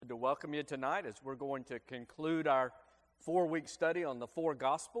to welcome you tonight as we're going to conclude our 4-week study on the 4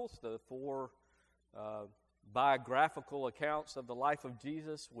 Gospels, the 4 biographical accounts of the life of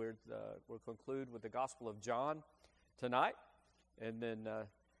Jesus. We'll conclude with the Gospel of John tonight. And then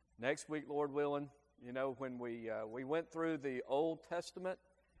next week, Lord willing, you know, when we went through the Old Testament,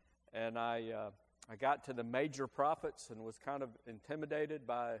 and I got to the major prophets and was kind of intimidated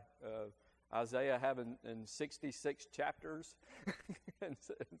by Isaiah having in 66 chapters. and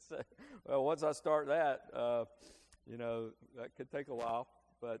so, well, once I start that, you know, that could take a while.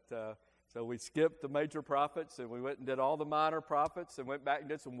 But so we skipped the major prophets, and we went and did all the minor prophets, and went back and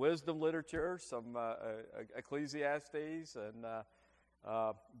did some wisdom literature, some Ecclesiastes, and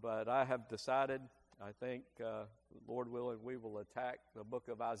but I have decided, I think, Lord willing, we will attack the book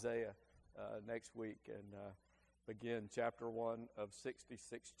of Isaiah next week and begin chapter 1 of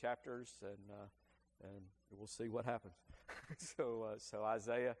 66 chapters, and we'll see what happens. so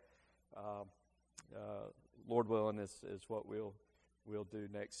Isaiah, Lord willing, is what we'll do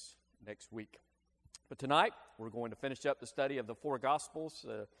next week. But tonight we're going to finish up the study of the 4 Gospels,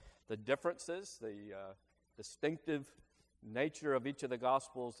 the differences, the distinctive nature of each of the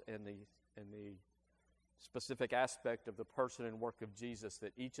Gospels, and the specific aspect of the person and work of Jesus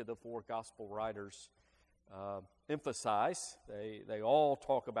that each of the 4 Gospel writers emphasize. They all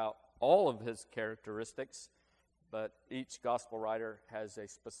talk about all of his characteristics, but each Gospel writer has a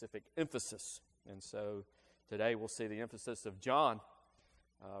specific emphasis. And so today we'll see the emphasis of John,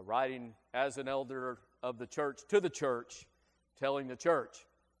 writing as an elder of the church to the church, telling the church,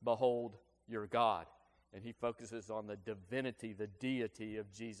 "Behold your God." And he focuses on the divinity, the deity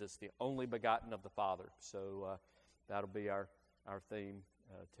of Jesus, the only begotten of the Father. So that'll be our theme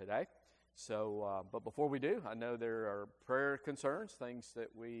today. So, but before we do, I know there are prayer concerns, things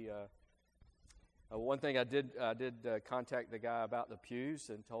that we. One thing I did contact the guy about the pews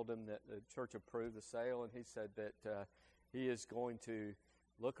and told him that the church approved the sale, and he said that he is going to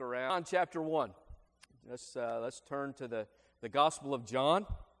look around. John chapter 1. Let's turn to the Gospel of John.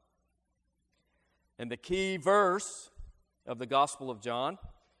 And the key verse of the Gospel of John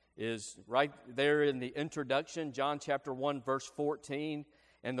is right there in the introduction, John chapter 1, verse 14.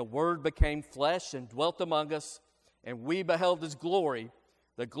 And the Word became flesh and dwelt among us, and we beheld His glory,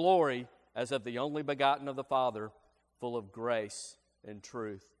 the glory as of the only begotten of the Father, full of grace and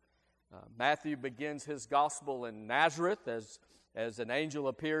truth. Matthew begins his Gospel in Nazareth as an angel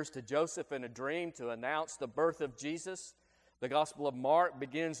appears to Joseph in a dream to announce the birth of Jesus. The Gospel of Mark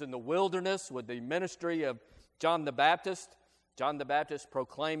begins in the wilderness with the ministry of John the Baptist. John the Baptist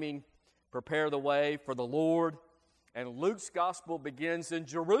proclaiming, "Prepare the way for the Lord." And Luke's Gospel begins in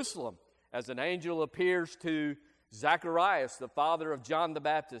Jerusalem as an angel appears to Zacharias, the father of John the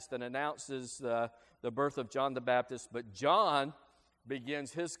Baptist, and announces the birth of John the Baptist. But John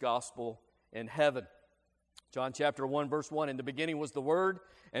begins his Gospel in heaven. John chapter 1, verse 1, "In the beginning was the Word,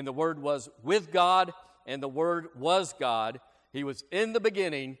 and the Word was with God, and the Word was God. He was in the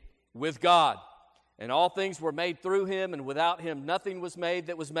beginning with God. And all things were made through Him, and without Him nothing was made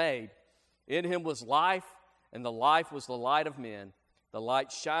that was made. In Him was life, and the life was the light of men. The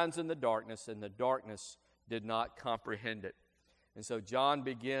light shines in the darkness, and the darkness did not comprehend it." And so John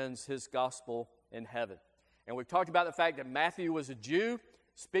begins his gospel in heaven. And we've talked about the fact that Matthew was a Jew,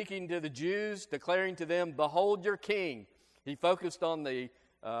 speaking to the Jews, declaring to them, "Behold your King." He focused on the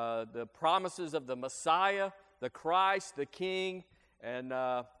promises of the Messiah, the Christ, the King,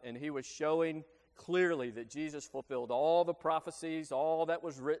 and he was showing clearly that Jesus fulfilled all the prophecies, all that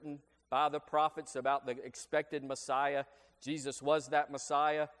was written by the prophets about the expected Messiah. Jesus was that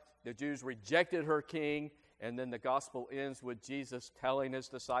Messiah. The Jews rejected her King, and then the gospel ends with Jesus telling his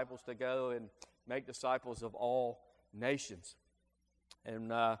disciples to go and make disciples of all nations.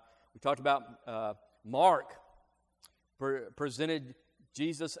 And we talked about Mark presented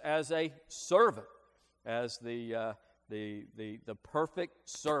Jesus as a servant, as the perfect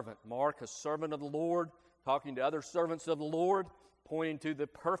servant. Mark, a servant of the Lord, talking to other servants of the Lord, pointing to the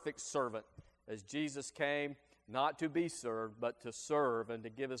perfect servant, as Jesus came not to be served, but to serve and to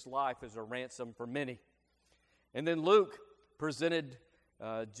give his life as a ransom for many. And then Luke presented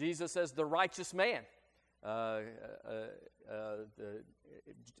Jesus as the righteous man.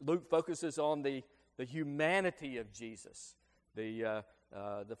 Luke focuses on the humanity of Jesus, the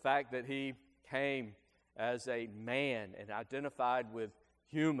fact that he came as a man and identified with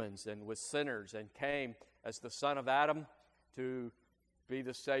humans and with sinners, and came as the son of Adam to be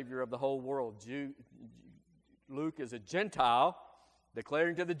the Savior of the whole world. Luke is a Gentile,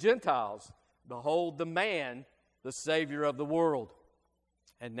 declaring to the Gentiles, "Behold the man, the Savior of the world."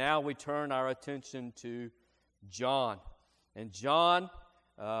 And now we turn our attention to John. And John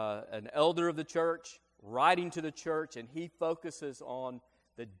an elder of the church, writing to the church, and he focuses on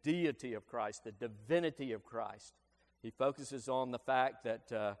the deity of Christ, the divinity of Christ. He focuses on the fact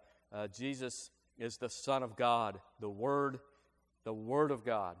that Jesus is the Son of God, the Word of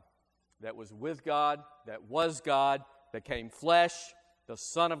God, that was with God, that was God, became flesh, the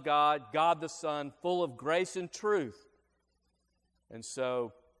Son of God, God the Son, full of grace and truth. And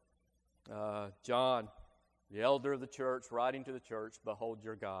so, John, the elder of the church, writing to the church, behold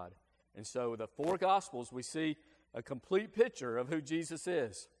your God. And so the four Gospels, we see a complete picture of who Jesus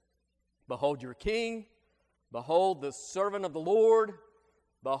is. Behold your King, behold the servant of the Lord,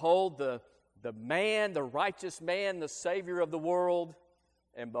 behold the man, the righteous man, the Savior of the world,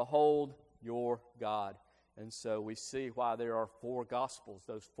 and behold your God. And so we see why there are four Gospels.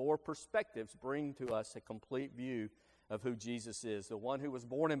 Those four perspectives bring to us a complete view of who Jesus is. The one who was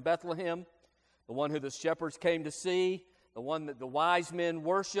born in Bethlehem, the one who the shepherds came to see, the one that the wise men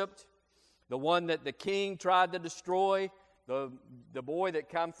worshiped, the one that the king tried to destroy, the boy that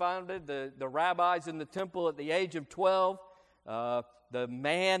confounded the rabbis in the temple at the age of 12, the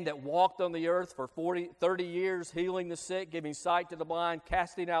man that walked on the earth for 30 years, healing the sick, giving sight to the blind,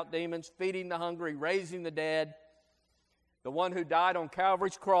 casting out demons, feeding the hungry, raising the dead, the one who died on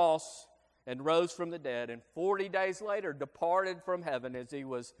Calvary's cross and rose from the dead, and 40 days later departed from heaven as he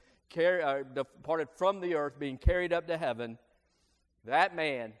was departed from the earth, being carried up to heaven. That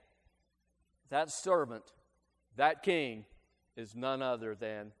man, that servant, that king is none other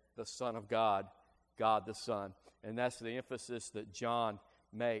than the Son of God, God the Son. And that's the emphasis that John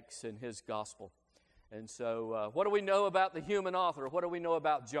makes in his gospel. And so what do we know about the human author? What do we know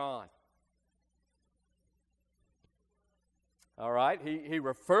about John? All right, he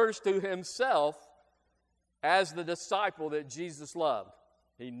refers to himself as the disciple that Jesus loved.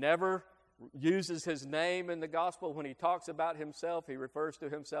 He never uses his name in the gospel. When he talks about himself, he refers to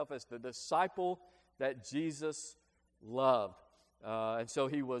himself as the disciple that Jesus loved. And so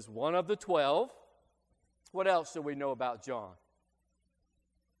he was one of the 12. What else do we know about John?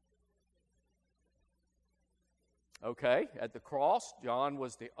 Okay, at the cross, John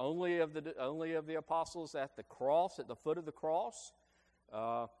was the only of the apostles at the cross, at the foot of the cross.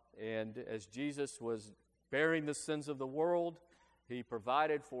 And as Jesus was bearing the sins of the world, he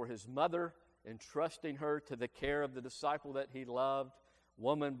provided for his mother, entrusting her to the care of the disciple that he loved.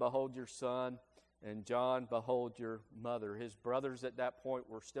 Woman, behold your son, and John, behold your mother. His brothers at that point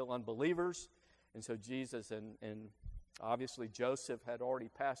were still unbelievers, and so Jesus and obviously Joseph had already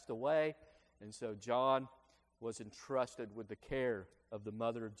passed away, and so John was entrusted with the care of the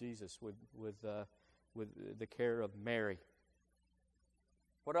mother of Jesus, with the care of Mary.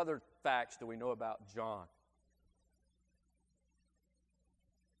 What other facts do we know about John?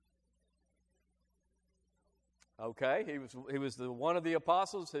 Okay, he was the one of the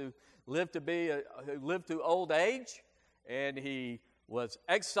apostles who lived to old age, and he was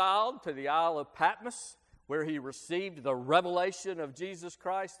exiled to the Isle of Patmos, where he received the revelation of Jesus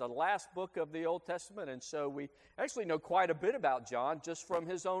Christ, the last book of the Old Testament. And so we actually know quite a bit about John just from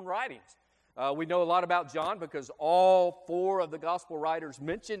his own writings. We know a lot about John because all four of the gospel writers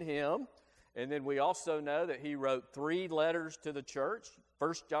mention him. And then we also know that he wrote 3 letters to the church,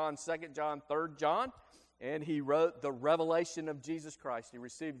 1 John, 2 John, 3 John. And he wrote the revelation of Jesus Christ. He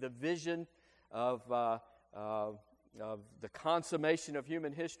received the vision of the consummation of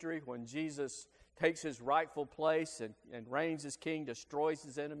human history when Jesus takes his rightful place and reigns as king, destroys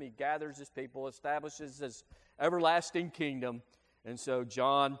his enemy, gathers his people, establishes his everlasting kingdom. And so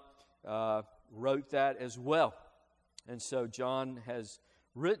John wrote that as well. And so John has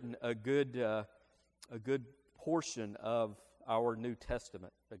written a good portion of our New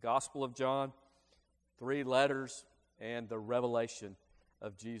Testament. The Gospel of John, 3 letters, and the revelation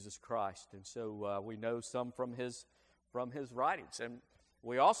of Jesus Christ. And so we know some from his writings. And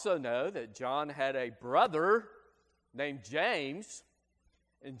we also know that John had a brother named James,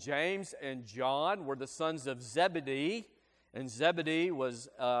 and James and John were the sons of Zebedee, and Zebedee was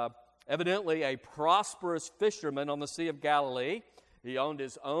evidently a prosperous fisherman on the Sea of Galilee. He owned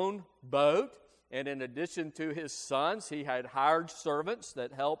his own boat, and in addition to his sons, he had hired servants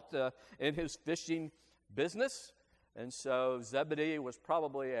that helped in his fishing business. And so Zebedee was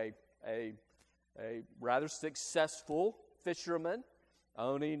probably a rather successful fisherman,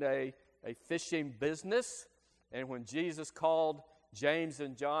 owning a fishing business. And when Jesus called James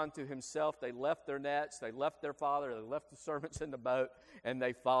and John to himself, they left their nets, they left their father, they left the servants in the boat, and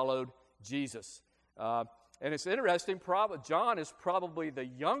they followed Jesus. And it's interesting, John is probably the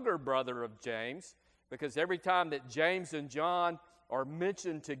younger brother of James, because every time that James and John are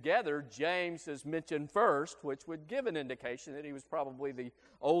mentioned together, James is mentioned first, which would give an indication that he was probably the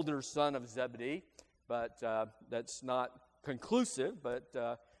older son of Zebedee, but that's not conclusive, but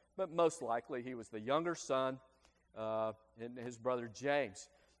most likely he was the younger son and his brother James.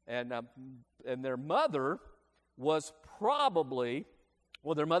 And their mother was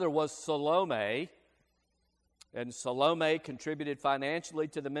their mother was Salome, and Salome contributed financially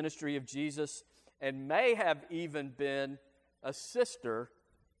to the ministry of Jesus and may have even been a sister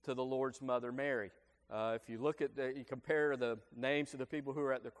to the Lord's mother, Mary. If you look at you compare the names of the people who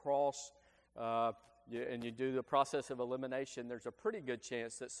are at the cross, and you do the process of elimination, there's a pretty good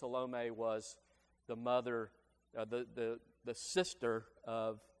chance that Salome was the mother, the sister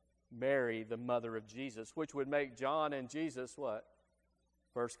of Mary, the mother of Jesus, which would make John and Jesus what?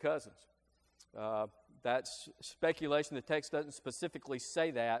 First cousins. That's speculation. The text doesn't specifically say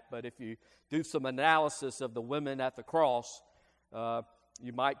that, but if you do some analysis of the women at the cross,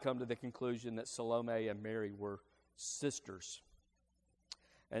 you might come to the conclusion that Salome and Mary were sisters.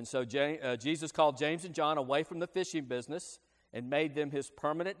 And so Jesus called James and John away from the fishing business and made them his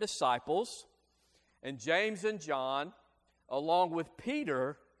permanent disciples. And James and John, along with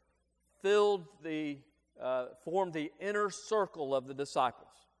Peter, formed the inner circle of the disciples.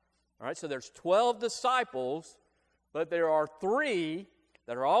 All right, so there's 12 disciples, but there are 3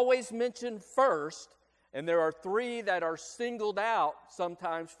 that are always mentioned first, and there are 3 that are singled out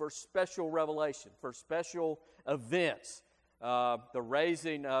sometimes for special revelation, for special events. The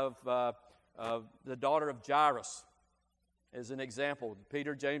raising of the daughter of Jairus is an example.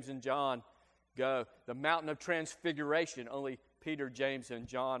 Peter, James, and John go. The mountain of transfiguration, only Peter, James, and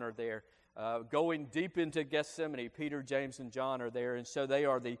John are there. Going deep into Gethsemane, Peter, James, and John are there. And so they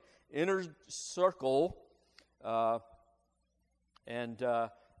are the inner circle. And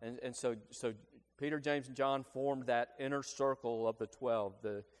so Peter, James, and John formed that inner circle of the 12,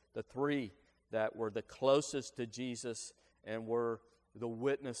 the 3 that were the closest to Jesus and were the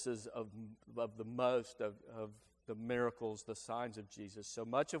witnesses of the most of the miracles, the signs of Jesus. So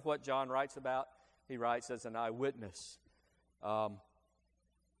much of what John writes about, he writes as an eyewitness. And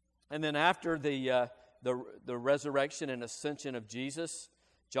then after the resurrection and ascension of Jesus,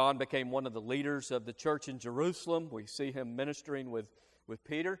 John became one of the leaders of the church in Jerusalem. We see him ministering with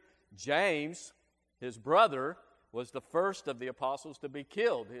Peter. James, his brother, was the first of the apostles to be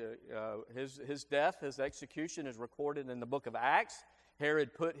killed. His death, his execution is recorded in the book of Acts.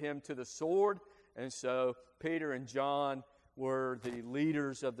 Herod put him to the sword, and so Peter and John were the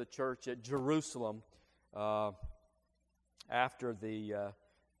leaders of the church at Jerusalem after the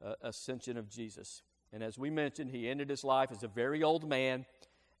ascension of Jesus. And as we mentioned, he ended his life as a very old man,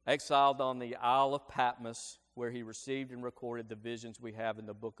 exiled on the Isle of Patmos, where he received and recorded the visions we have in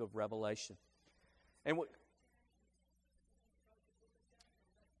the book of Revelation. And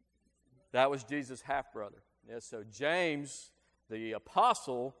that was Jesus' half-brother. Yes, so James, the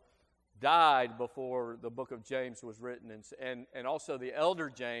apostle, died before the book of James was written. And also the elder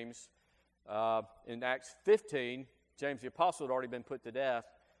James, in Acts 15, James the apostle had already been put to death.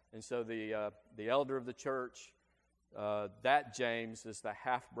 And so the elder of the church, that James, is the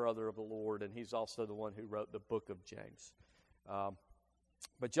half-brother of the Lord, and he's also the one who wrote the book of James.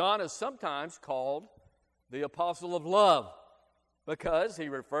 But John is sometimes called the apostle of love, because he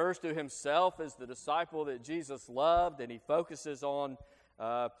refers to himself as the disciple that Jesus loved, and he focuses on,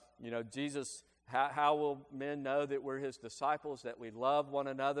 Jesus, how will men know that we're his disciples, that we love one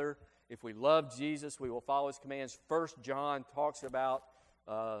another? If we love Jesus, we will follow his commands. 1 John talks about,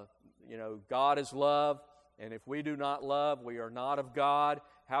 God is love, and if we do not love, we are not of God.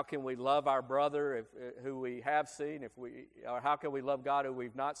 How can we love our brother who we have seen? Or how can we love God who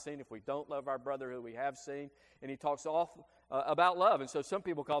we've not seen if we don't love our brother who we have seen? And he talks about love. And so some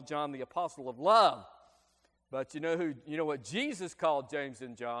people call John the apostle of love. But you know what Jesus called James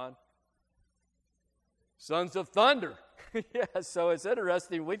and John? Sons of thunder. Yeah, so it's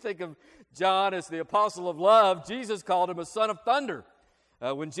interesting. We think of John as the apostle of love. Jesus called him a son of thunder.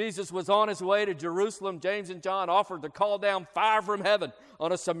 When Jesus was on his way to Jerusalem, James and John offered to call down fire from heaven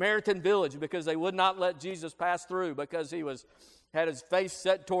on a Samaritan village because they would not let Jesus pass through because he had his face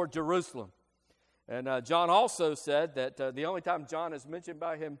set toward Jerusalem. And John also said that the only time John is mentioned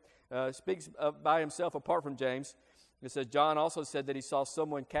by him, speaks by himself apart from James, it says John also said that he saw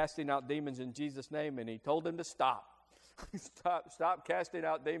someone casting out demons in Jesus' name, and he told him to stop. Stop casting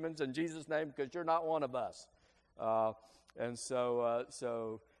out demons in Jesus' name because you're not one of us. And so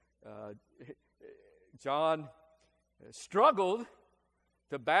John struggled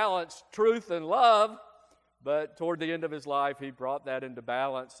to balance truth and love, but toward the end of his life, he brought that into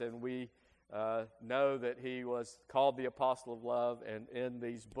balance, and we know that he was called the Apostle of Love, and in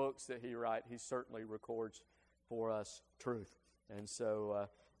these books that he writes, he certainly records for us truth. And so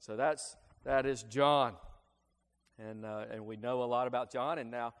that is John, and we know a lot about John. And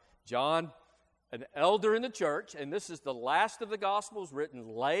now John, an elder in the church, and this is the last of the Gospels written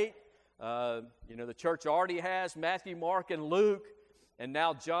late. The church already has Matthew, Mark, and Luke, and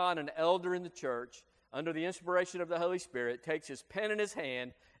now John, an elder in the church, under the inspiration of the Holy Spirit, takes his pen in his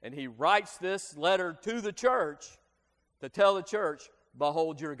hand, and he writes this letter to the church to tell the church,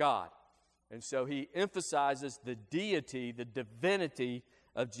 behold your God. And so he emphasizes the deity, the divinity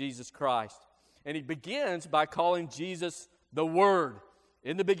of Jesus Christ. And he begins by calling Jesus the Word.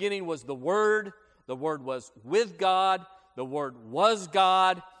 In the beginning was the Word was with God, the Word was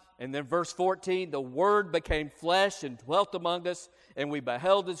God. And then verse 14, the Word became flesh and dwelt among us, and we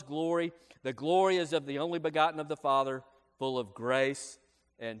beheld His glory. The glory is of the only begotten of the Father, full of grace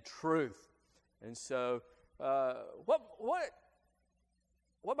and truth. And so, what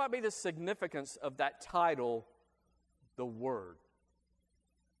might be the significance of that title, the Word?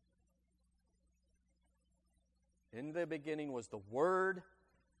 In the beginning was the Word,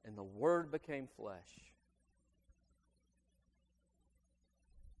 and the Word became flesh.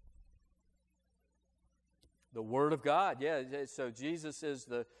 The Word of God, yeah. So Jesus is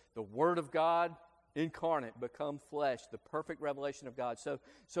the Word of God incarnate, become flesh, the perfect revelation of God.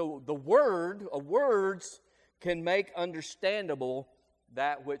 So the Word, words can make understandable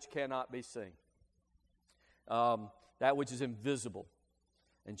that which cannot be seen, that which is invisible.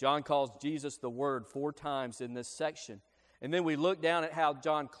 And John calls Jesus the Word 4 times in this section. And then we look down at how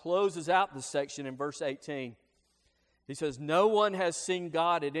John closes out the section in verse 18. He says, no one has seen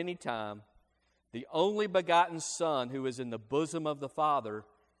God at any time. The only begotten Son who is in the bosom of the Father,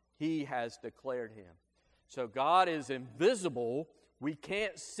 He has declared Him. So God is invisible. We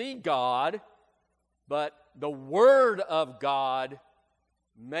can't see God, but the Word of God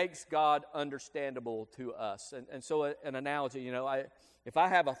makes God understandable to us. And so an analogy, if I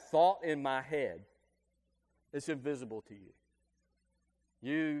have a thought in my head, it's invisible to you.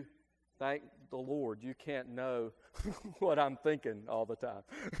 You, thank the Lord, you can't know what I'm thinking all the time.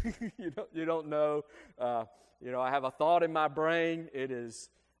 You don't know. I have a thought in my brain. It is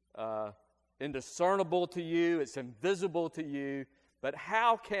indiscernible to you. It's invisible to you. But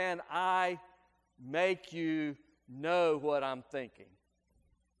how can I make you know what I'm thinking?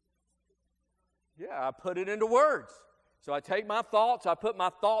 Yeah, I put it into words. So I take my thoughts, I put my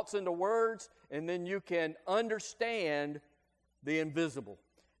thoughts into words, and then you can understand the invisible.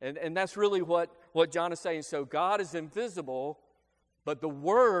 And that's really what John is saying. So God is invisible, but the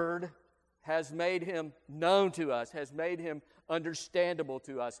Word has made Him known to us, has made Him understandable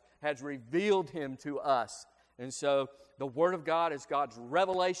to us, has revealed Him to us. And so the Word of God is God's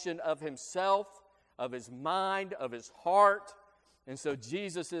revelation of Himself, of His mind, of His heart. And so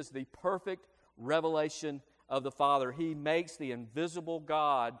Jesus is the perfect revelation of the Father. He makes the invisible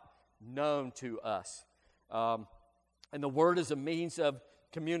God known to us. And the Word is a means of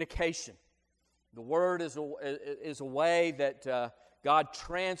communication. The Word is a way that God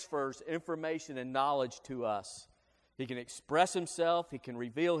transfers information and knowledge to us. He can express Himself. He can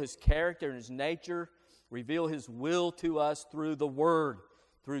reveal His character and His nature, reveal His will to us through the Word,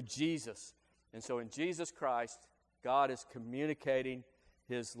 through Jesus. And so in Jesus Christ, God is communicating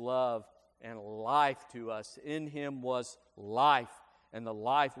His love and life to us. In Him was life, and the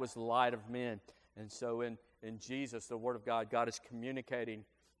life was the light of men. And so in Jesus, the Word of God, God is communicating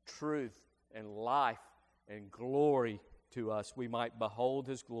truth and life and glory to us. We might behold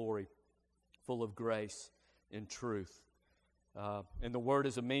His glory, full of grace and truth. And the Word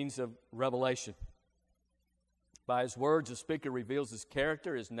is a means of revelation. By His words, the speaker reveals His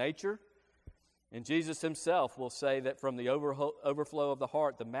character, His nature. And Jesus Himself will say that from the overflow of the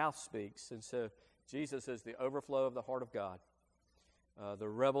heart, the mouth speaks. And so Jesus is the overflow of the heart of God, the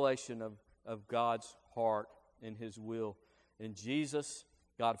revelation of God's heart and His will. In Jesus,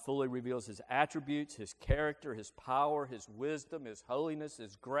 God fully reveals His attributes, His character, His power, His wisdom, His holiness,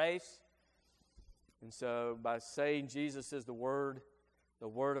 His grace. And so by saying Jesus is the Word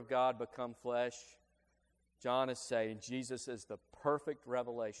of God become flesh, John is saying Jesus is the perfect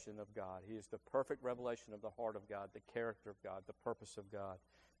revelation of God. He is the perfect revelation of the heart of God, the character of God, the purpose of God,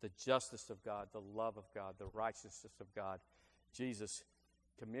 the justice of God, the love of God, the righteousness of God. Jesus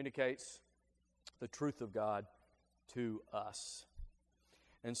communicates the truth of God to us.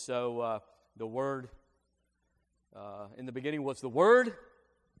 And so the Word, in the beginning was the Word.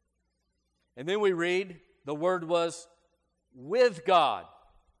 And then we read, the Word was with God.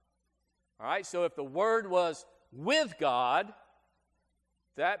 All right, so if the Word was with God,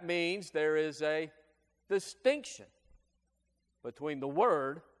 that means there is a distinction between the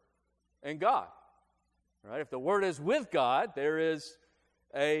Word and God. Right? If the Word is with God, there is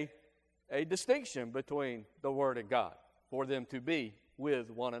a distinction between the Word and God for them to be with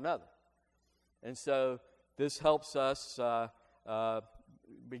one another. And so this helps us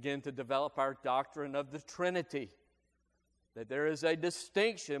begin to develop our doctrine of the Trinity, that there is a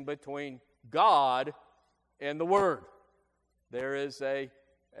distinction between God and the Word. There is a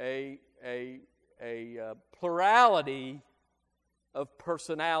plurality of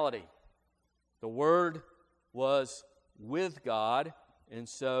personality. The Word was with God, and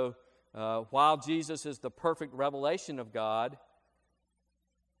so while Jesus is the perfect revelation of God,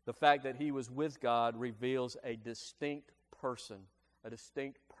 the fact that He was with God reveals a distinct person, a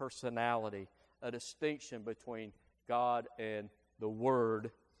distinct personality, a distinction between God and the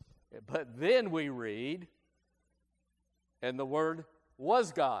Word. But then we read, and the Word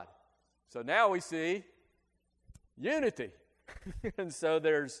was God. So now we see unity. And so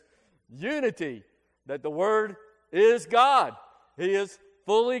there's unity, that the Word is God. He is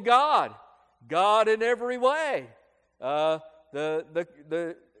fully God, God in every way. He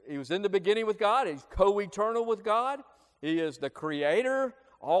was in the beginning with God. He's co-eternal with God. He is the Creator.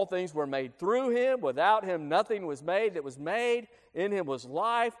 All things were made through Him. Without Him, nothing was made that was made. In Him was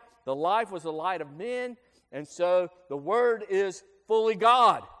life. The life was the light of men. And so the Word is fully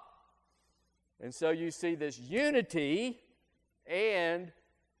God. And so you see this unity and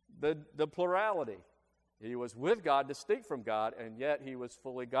the plurality. He was with God, distinct from God, and yet He was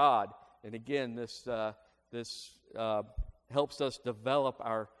fully God. And again, this helps us develop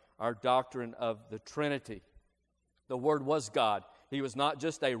our doctrine of the Trinity. The Word was God. He was not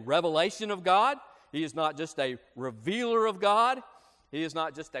just a revelation of God. He is not just a revealer of God. He is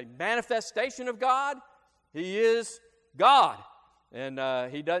not just a manifestation of God. He is God. And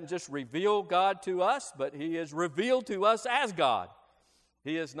He doesn't just reveal God to us, but He is revealed to us as God.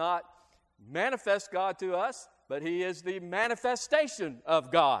 He is not manifest God to us, but He is the manifestation of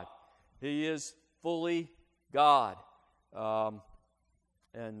God. He is fully God. So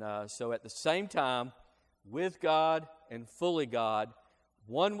at the same time, with God and fully God,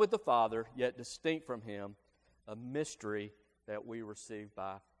 one with the Father, yet distinct from Him, a mystery that we receive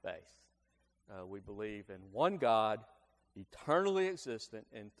by faith. We believe in one God, eternally existent,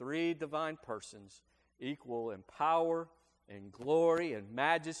 in three divine persons, equal in power and glory and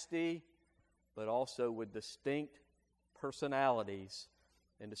majesty, but also with distinct personalities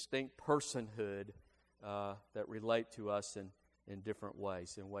and distinct personhood that relate to us in different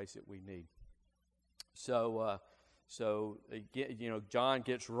ways, in ways that we need. So John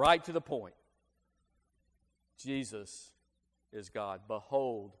gets right to the point. Jesus is God.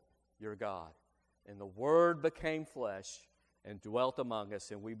 Behold your God. And the Word became flesh and dwelt among us,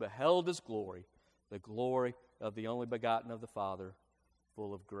 and we beheld His glory, the glory of the only begotten of the Father,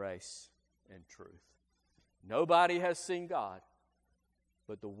 full of grace and truth. Nobody has seen God,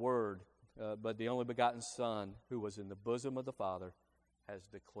 but the Word, but the only begotten Son, who was in the bosom of the Father, has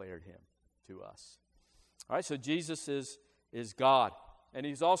declared Him to us. All right, so Jesus is God, and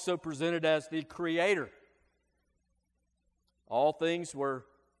He's also presented as the Creator. All things were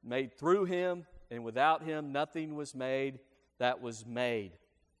made through Him, and without Him nothing was made that was made.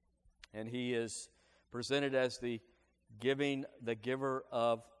 And He is presented as the giver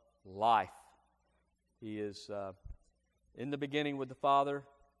of life. He is in the beginning with the Father,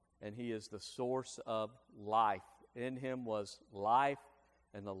 and He is the source of life. In Him was life,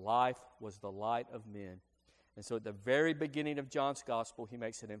 and the life was the light of men. And so at the very beginning of John's Gospel, he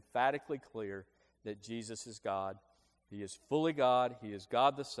makes it emphatically clear that Jesus is God. He is fully God. He is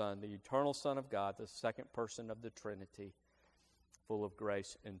God the Son, the eternal Son of God, the second person of the Trinity, full of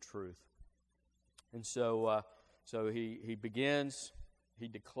grace and truth. And so he begins, he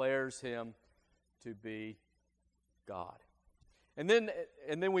declares Him to be God. And then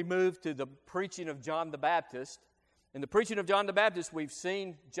we move to the preaching of John the Baptist. In the preaching of John the Baptist, we've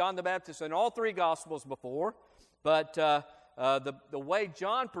seen John the Baptist in all three Gospels before, but the way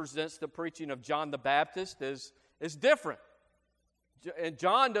John presents the preaching of John the Baptist is different. And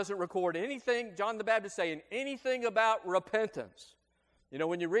John doesn't record anything, John the Baptist saying anything about repentance. You know,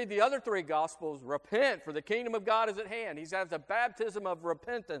 when you read the other three Gospels, repent, for the kingdom of God is at hand. He has a baptism of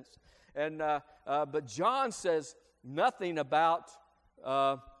repentance. But John says nothing about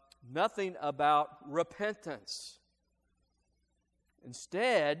repentance.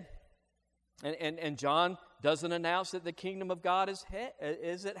 Instead, and John doesn't announce that the kingdom of God is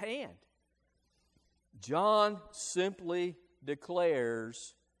at hand. John simply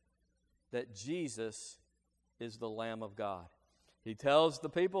declares that Jesus is the Lamb of God. He tells the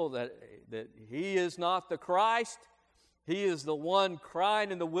people that he is not the Christ. He is the one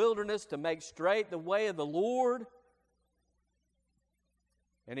crying in the wilderness to make straight the way of the Lord.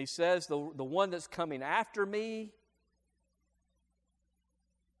 And he says, the one that's coming after me,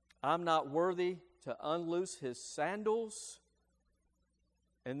 I'm not worthy to unloose his sandals.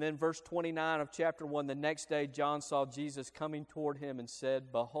 And then verse 29 of chapter 1, the next day John saw Jesus coming toward him and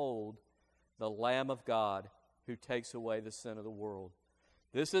said, Behold, the Lamb of God who takes away the sin of the world.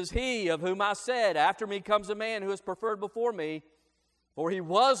 This is he of whom I said, After me comes a man who is preferred before me, for he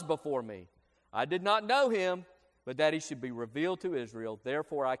was before me. I did not know him, but that he should be revealed to Israel.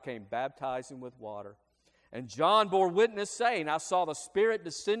 Therefore I came baptizing with water. And John bore witness, saying, I saw the Spirit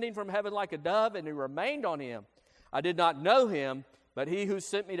descending from heaven like a dove, and he remained on him. I did not know him, but he who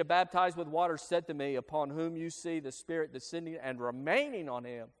sent me to baptize with water said to me, Upon whom you see the Spirit descending and remaining on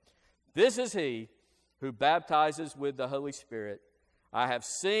him, this is he who baptizes with the Holy Spirit. I have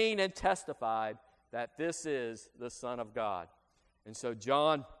seen and testified that this is the Son of God. And so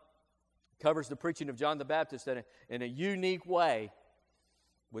John covers the preaching of John the Baptist in a unique way,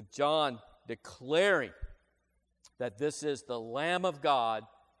 with John declaring that this is the Lamb of God,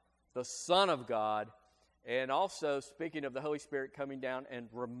 the Son of God, and also speaking of the Holy Spirit coming down and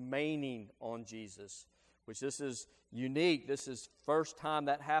remaining on Jesus, which this is unique. This is first time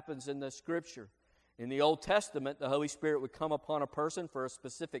that happens in the Scripture. In the Old Testament, the Holy Spirit would come upon a person for a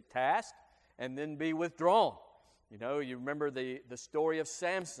specific task and then be withdrawn. You know, you remember the story of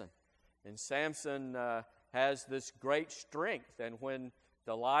Samson. And Samson has this great strength, and when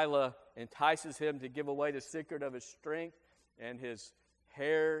Delilah entices him to give away the secret of his strength, and his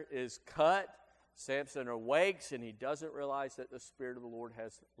hair is cut, Samson awakes, and he doesn't realize that the Spirit of the Lord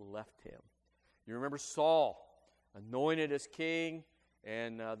has left him. You remember Saul, anointed as king,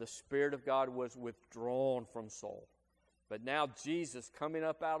 and the Spirit of God was withdrawn from Saul. But now Jesus, coming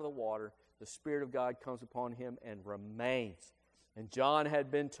up out of the water, the Spirit of God comes upon him and remains. And John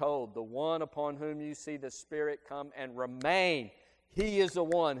had been told, the one upon whom you see the Spirit come and remain, he is the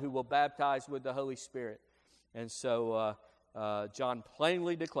one who will baptize with the Holy Spirit. And so John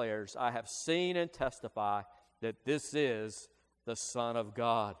plainly declares, I have seen and testify that this is the Son of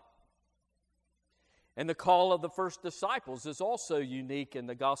God. And the call of the first disciples is also unique in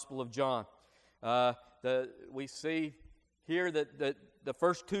the Gospel of John. We see here that the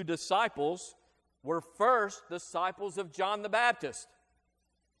first two disciples were first disciples of John the Baptist.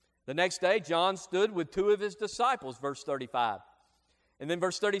 The next day, John stood with two of his disciples, verse 35. And then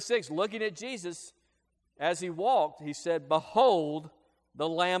verse 36, looking at Jesus as he walked, he said, Behold, the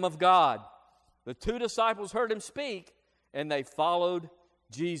Lamb of God. The two disciples heard him speak, and they followed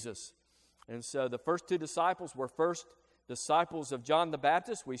Jesus. And so the first two disciples were first disciples of John the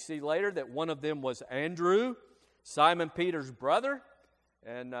Baptist. We see later that one of them was Andrew, Simon Peter's brother,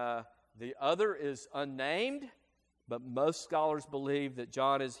 and the other is unnamed, but most scholars believe that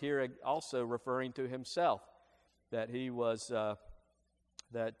John is here also referring to himself, that he was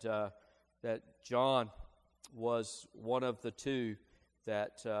that John was one of the two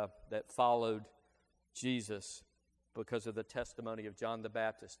that followed Jesus because of the testimony of John the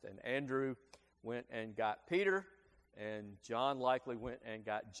Baptist. And Andrew went and got Peter, and John likely went and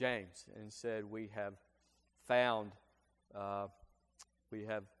got James and said, We have found the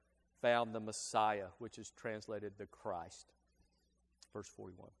Messiah, which is translated the Christ. Verse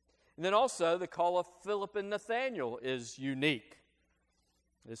 41. And then also the call of Philip and Nathanael is unique.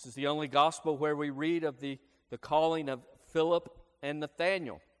 This is the only gospel where we read of the calling of Philip and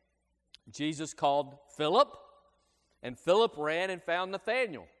Nathanael. Jesus called Philip, and Philip ran and found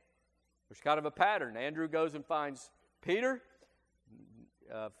Nathanael. There's kind of a pattern. Andrew goes and finds Peter.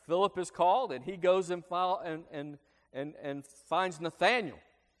 Philip is called, and he goes and finds Nathanael.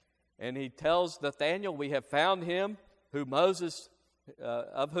 And he tells Nathanael, we have found him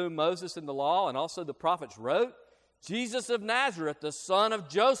of whom Moses in the law and also the prophets wrote, Jesus of Nazareth, the son of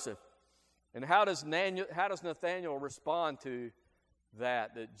Joseph. And how does Nathanael respond to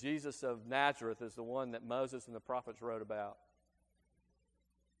that Jesus of Nazareth is the one that Moses and the prophets wrote about?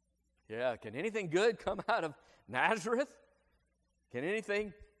 Yeah, can anything good come out of Nazareth? Can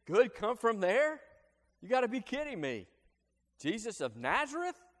anything good come from there? You got to be kidding me. Jesus of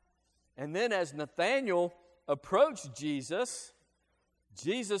Nazareth? And then as Nathanael approached Jesus,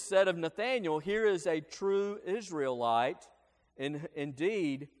 Jesus said of Nathanael, here is a true Israelite,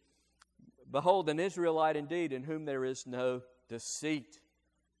 indeed, behold, an Israelite indeed, in whom there is no deceit.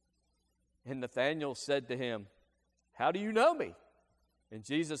 And Nathanael said to him, how do you know me? And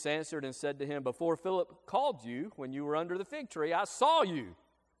Jesus answered and said to him, before Philip called you, when you were under the fig tree, I saw you.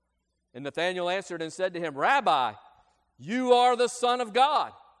 And Nathanael answered and said to him, Rabbi, You are the Son of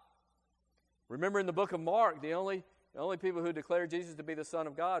God. Remember in the book of Mark, the only people who declared Jesus to be the Son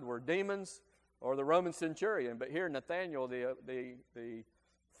of God were demons or the Roman centurion. But here Nathanael, the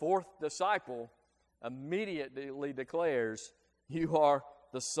fourth disciple, immediately declares, you are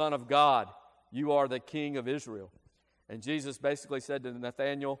the Son of God. You are the King of Israel. And Jesus basically said to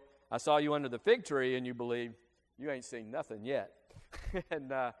Nathanael, I saw you under the fig tree and you believe. You ain't seen nothing yet.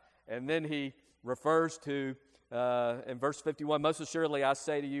 and then he refers to, in verse 51, most assuredly I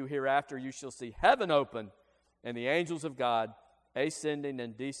say to you, hereafter you shall see heaven open and the angels of God ascending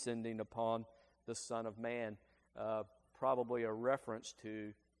and descending upon the Son of Man. Probably a reference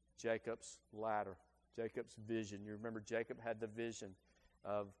to Jacob's ladder, Jacob's vision. You remember Jacob had the vision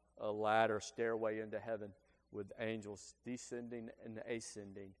of a ladder, stairway into heaven with angels descending and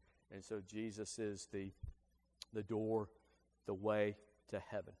ascending. And so Jesus is the door, the way to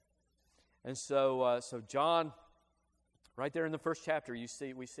heaven. And so John, right there in the first chapter,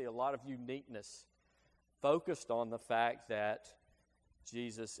 we see a lot of uniqueness focused on the fact that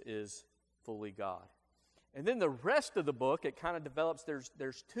Jesus is fully God. And then the rest of the book, it kind of develops,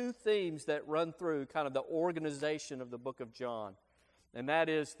 there's two themes that run through kind of the organization of the book of John. And that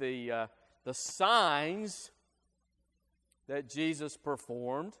is the signs that Jesus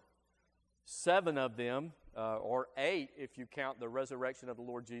performed, 7 of them, or 8 if you count the resurrection of the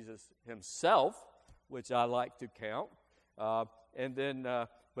Lord Jesus himself, which I like to count. But then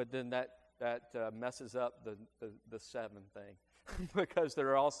that messes up the 7 thing because there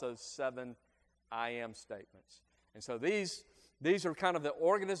are also 7 I am statements. And so these are kind of the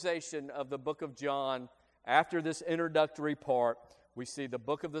organization of the book of John. After this introductory part, we see the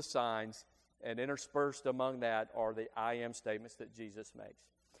book of the signs, and interspersed among that are the I am statements that Jesus makes.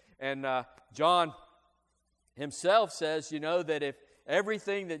 And John himself says, that if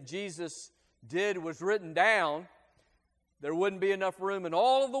everything that Jesus did was written down, there wouldn't be enough room in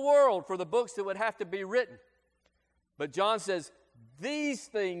all of the world for the books that would have to be written. But John says, these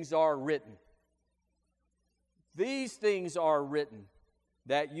things are written. These things are written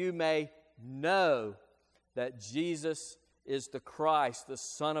that you may know that Jesus is the Christ, the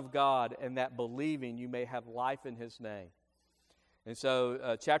Son of God, and that believing you may have life in his name. And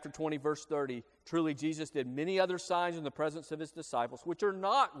so chapter 20, verse 30, truly Jesus did many other signs in the presence of his disciples, which are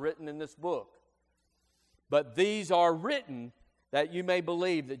not written in this book. But these are written that you may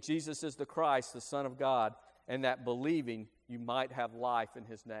believe that Jesus is the Christ, the Son of God, and that believing you might have life in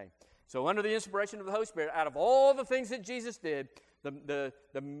his name. So under the inspiration of the Holy Spirit, out of all the things that Jesus did, the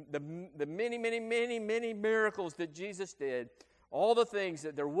many, many, many, many miracles that Jesus did, all the things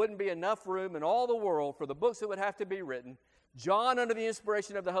that there wouldn't be enough room in all the world for the books that would have to be written, John, under the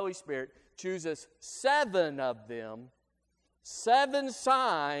inspiration of the Holy Spirit, chooses 7 of them, 7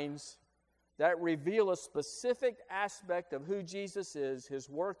 signs that reveal a specific aspect of who Jesus is, his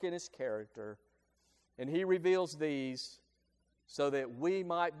work and his character. And he reveals these so that we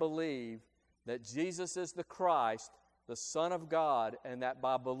might believe that Jesus is the Christ, the Son of God, and that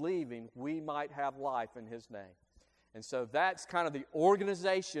by believing we might have life in his name. And so that's kind of the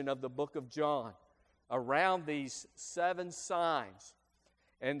organization of the book of John around these 7 signs.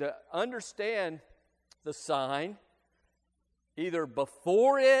 And to understand the sign, either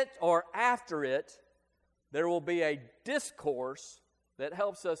before it or after it, there will be a discourse that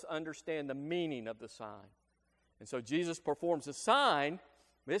helps us understand the meaning of the sign. And so Jesus performs a sign.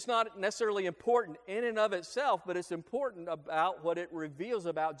 It's not necessarily important in and of itself, but it's important about what it reveals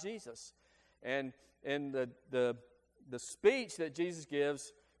about Jesus. And the speech that Jesus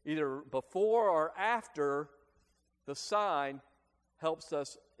gives, either before or after the sign, helps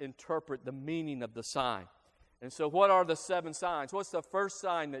us interpret the meaning of the sign. And so what are the 7 signs? What's the first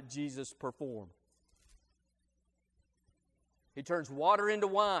sign that Jesus performed? He turns water into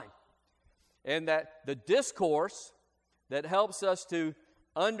wine. And that the discourse that helps us to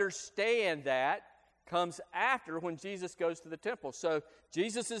understand that comes after when Jesus goes to the temple. So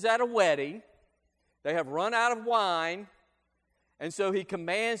Jesus is at a wedding. They have run out of wine. And so he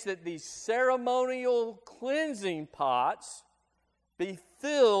commands that these ceremonial cleansing pots be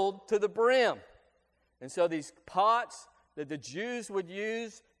filled to the brim. And so these pots that the Jews would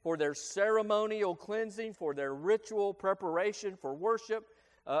use for their ceremonial cleansing, for their ritual preparation for worship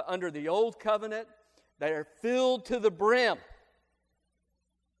under the Old Covenant, they are filled to the brim.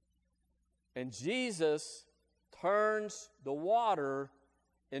 And Jesus turns the water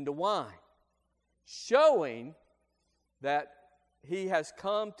into wine, showing that he has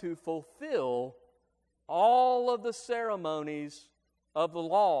come to fulfill all of the ceremonies of the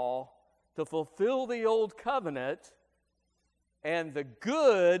law, to fulfill the Old Covenant, and the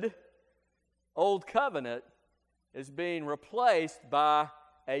good Old Covenant is being replaced by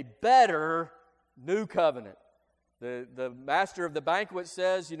a better new covenant. The master of the banquet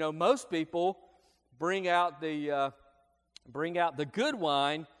says, most people bring out the good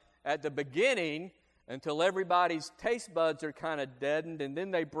wine at the beginning until everybody's taste buds are kind of deadened, and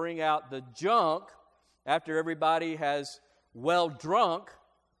then they bring out the junk after everybody has well drunk.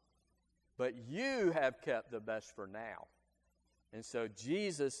 But you have kept the best for now. And so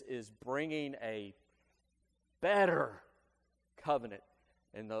Jesus is bringing a better covenant.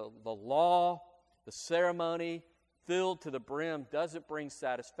 And the law, the ceremony, filled to the brim, doesn't bring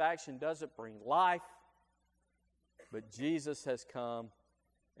satisfaction, doesn't bring life. But Jesus has come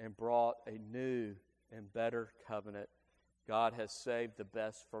and brought a new and better covenant. God has saved the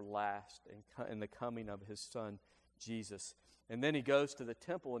best for last in the coming of His Son, Jesus. And then He goes to the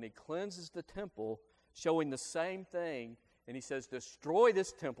temple and He cleanses the temple, showing the same thing. And He says, destroy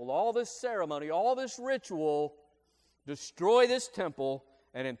this temple, all this ceremony, all this ritual, destroy this temple,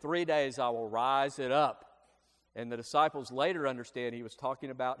 and in 3 days I will rise it up. And the disciples later understand He was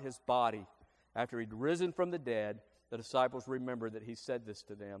talking about His body. After He'd risen from the dead, the disciples remembered that He said this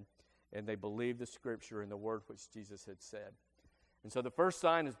to them, and they believed the Scripture and the word which Jesus had said. And so the first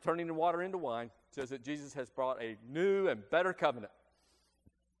sign is turning the water into wine. It says that Jesus has brought a new and better covenant.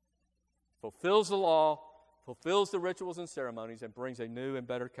 Fulfills the law, fulfills the rituals and ceremonies, and brings a new and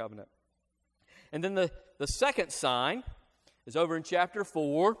better covenant. And then the second sign is over in chapter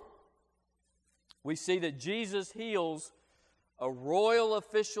 4. We see that Jesus heals a royal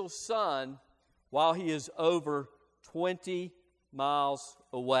official's son while he is over 20 miles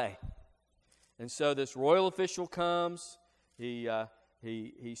away. And so this royal official comes. He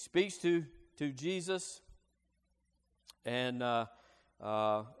speaks to Jesus, and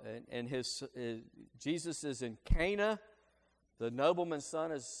Jesus is in Cana. The nobleman's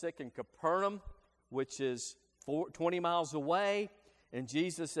son is sick in Capernaum, which is 20 miles away. And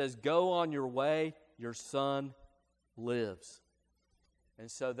Jesus says, "Go on your way. Your son lives."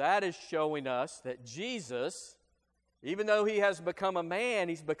 And so that is showing us that Jesus, even though He has become a man,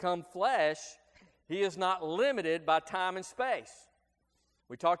 He's become flesh, He is not limited by time and space.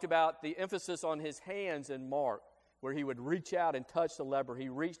 We talked about the emphasis on His hands in Mark, where He would reach out and touch the leper. He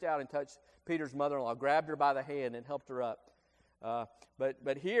reached out and touched Peter's mother-in-law, grabbed her by the hand and helped her up.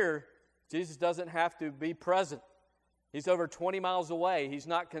 But here, Jesus doesn't have to be present. He's over 20 miles away. He's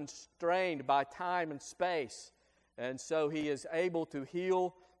not constrained by time and space. And so He is able to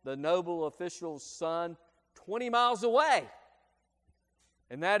heal the noble official's son 20 miles away.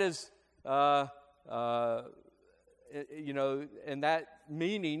 And that is, and that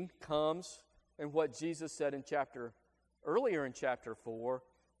meaning comes in what Jesus said earlier in chapter 4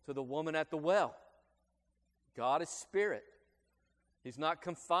 to the woman at the well. God is spirit. He's not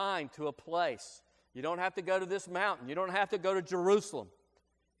confined to a place. You don't have to go to this mountain. You don't have to go to Jerusalem.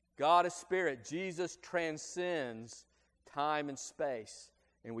 God is spirit. Jesus transcends time and space.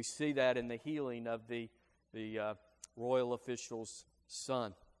 And we see that in the healing of the royal official's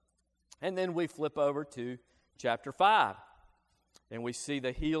son. And then we flip over to chapter 5. And we see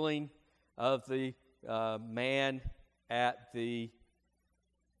the healing of the man at the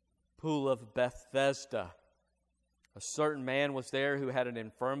pool of Bethesda. A certain man was there who had an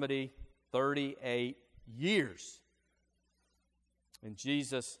infirmity 38 years. And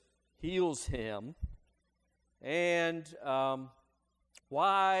Jesus heals him. And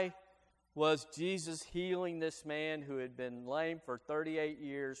why was Jesus healing this man who had been lame for 38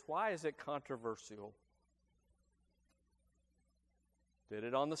 years? Why is it controversial? Did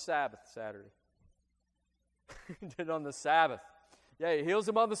it on the Sabbath Saturday. Did it on the Sabbath. Yeah, He heals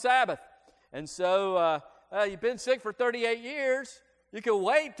him on the Sabbath. And so you've been sick for 38 years. You can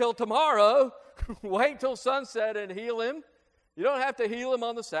wait till tomorrow, wait till sunset and heal him. You don't have to heal him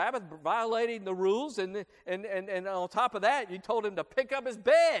on the Sabbath, violating the rules. And on top of that, you told him to pick up his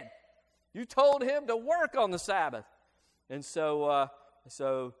bed. You told him to work on the Sabbath. And so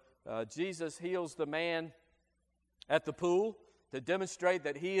Jesus heals the man at the pool to demonstrate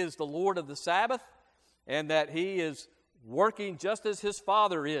that He is the Lord of the Sabbath and that He is working just as His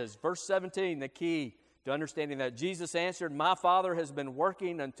Father is. Verse 17, the key to understanding that. Jesus answered, "My Father has been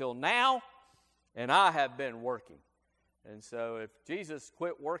working until now, and I have been working." And so if Jesus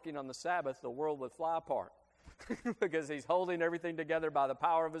quit working on the Sabbath, the world would fly apart because He's holding everything together by the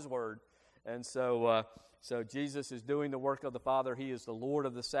power of His Word. And so Jesus is doing the work of the Father. He is the Lord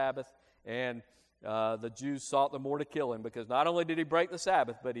of the Sabbath, and the Jews sought the more to kill Him because not only did He break the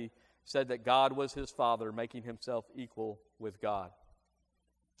Sabbath, but He said that God was His Father, making Himself equal with God.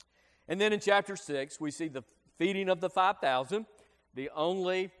 And then in chapter 6, we see the feeding of the 5,000, the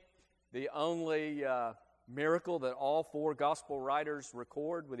only miracle that all four gospel writers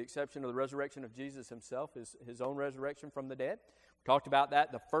record, with the exception of the resurrection of Jesus himself, is his own resurrection from the dead. We talked about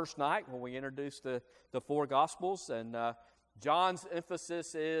that the first night when we introduced the four gospels, and John's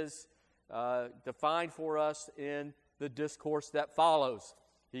emphasis is defined for us in the discourse that follows.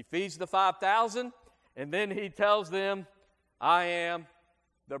 He feeds the 5,000, and then he tells them, I am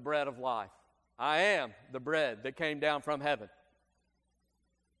the bread of life. I am the bread that came down from heaven.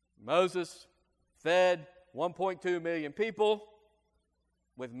 Moses fed 1.2 million people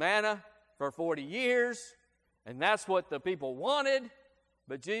with manna for 40 years, and that's what the people wanted.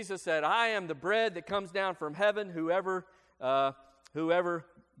 But Jesus said, I am the bread that comes down from heaven. Whoever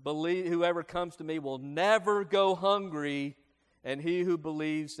comes to me will never go hungry, and he who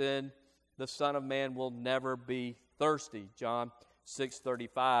believes in the Son of Man will never be thirsty. John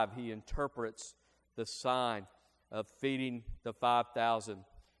 6:35, he interprets the sign of feeding the 5,000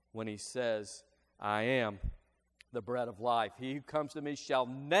 when he says, I am the bread of life. He who comes to me shall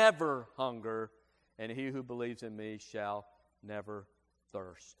never hunger, and he who believes in me shall never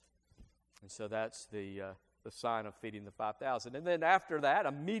thirst. And so that's the sign of feeding the 5,000. And then after that,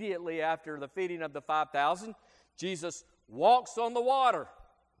 immediately after the feeding of the 5,000, Jesus walks on the water.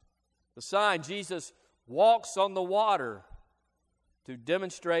 The sign, Jesus walks on the water to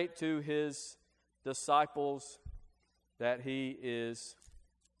demonstrate to his disciples that he is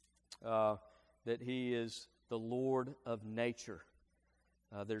the Lord of nature.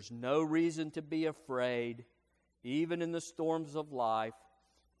 There's no reason to be afraid, even in the storms of life.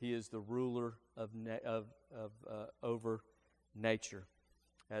 He is the ruler over nature.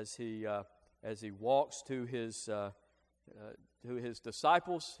 As he walks to his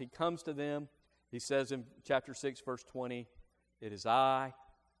disciples, he comes to them. He says in chapter 6, verse 20, it is I,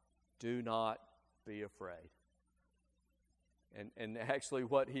 do not be afraid. And actually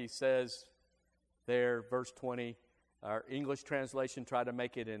what he says there, verse 20, our English translation tried to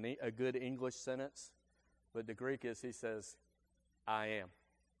make it a good English sentence, but the Greek is, he says, I am.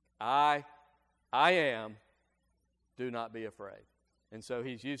 I am, do not be afraid. And so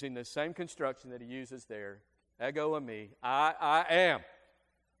he's using the same construction that he uses there, ego eimi, I am,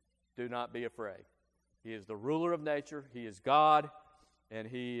 do not be afraid. He is the ruler of nature, he is God, and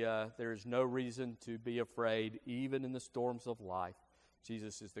there is no reason to be afraid, even in the storms of life.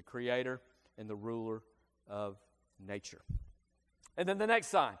 Jesus is the creator and the ruler of nature. And then the next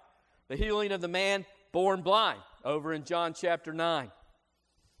sign, the healing of the man born blind, over in John chapter 9.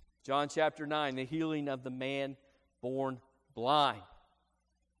 John chapter 9, the healing of the man born blind.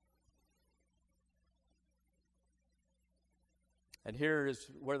 And here is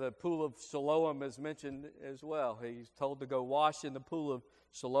where the pool of Siloam is mentioned as well. He's told to go wash in the pool of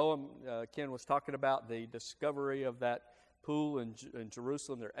Siloam. Ken was talking about the discovery of that pool in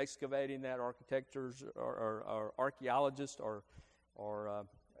Jerusalem. They're excavating that. Architects or archaeologists are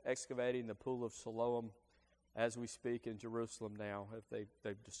excavating the pool of Siloam as we speak in Jerusalem now.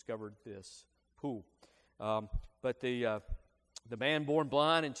 They've discovered this pool. But the man born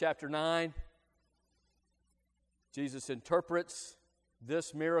blind in chapter 9, Jesus interprets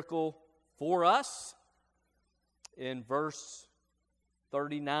this miracle for us in verse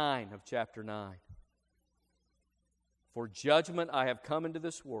 39 of chapter 9. For judgment I have come into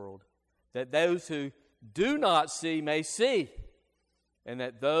this world, that those who do not see may see, and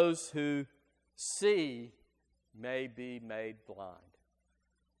that those who see may be made blind.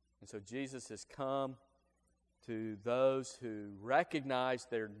 And so Jesus has come to those who recognize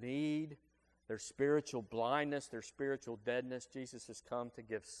their need, their spiritual blindness, their spiritual deadness. Jesus has come to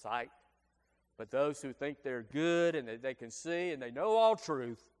give sight. But those who think they're good and that they can see and they know all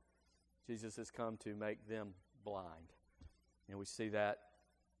truth, Jesus has come to make them blind. And we see that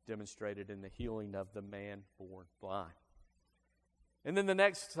demonstrated in the healing of the man born blind. And then the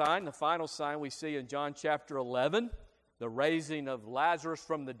next sign, the final sign we see in John chapter 11, the raising of Lazarus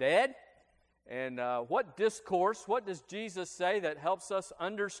from the dead. And what does Jesus say that helps us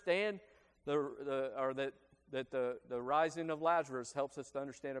understand that the rising of Lazarus helps us to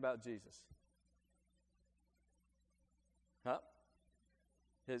understand about Jesus? Huh?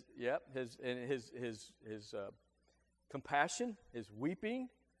 His compassion, his weeping.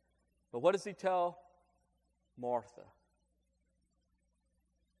 But what does he tell Martha?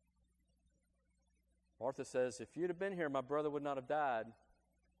 Martha says, if you'd have been here, my brother would not have died.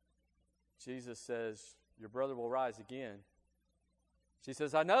 Jesus says, your brother will rise again. She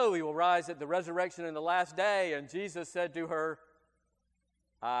says, I know he will rise at the resurrection in the last day. And Jesus said to her,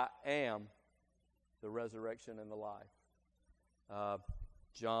 I am the resurrection and the life.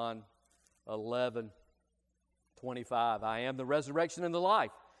 John 11:25, I am the resurrection and the life.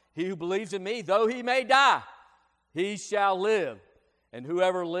 He who believes in me, though he may die, he shall live. And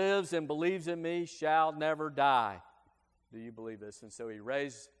whoever lives and believes in me shall never die. Do you believe this? And so he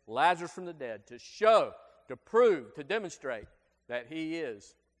raised Lazarus from the dead to show, to prove, to demonstrate that he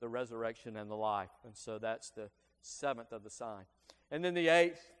is the resurrection and the life. And so that's the seventh of the sign. And then the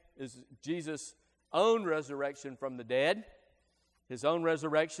eighth is Jesus' own resurrection from the dead. His own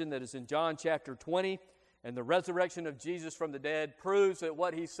resurrection that is in John chapter 20. And the resurrection of Jesus from the dead proves that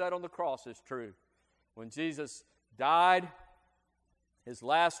what he said on the cross is true. When Jesus died, his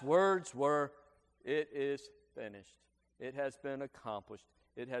last words were, "It is finished. It has been accomplished.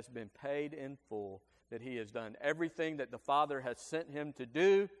 It has been paid in full." That he has done everything that the Father has sent him to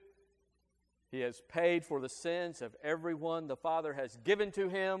do. He has paid for the sins of everyone the Father has given to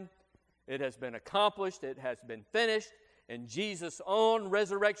him. It has been accomplished. It has been finished. And Jesus' own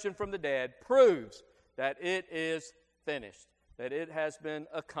resurrection from the dead proves that it is finished, that it has been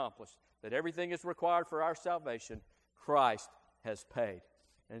accomplished, that everything is required for our salvation, Christ has paid.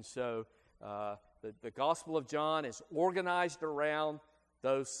 And so the Gospel of John is organized around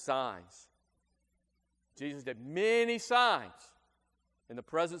those signs. Jesus did many signs in the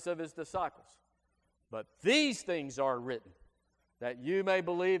presence of his disciples. But these things are written, that you may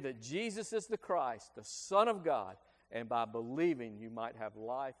believe that Jesus is the Christ, the Son of God, and by believing you might have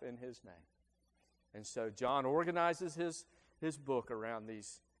life in his name. And so John organizes his book around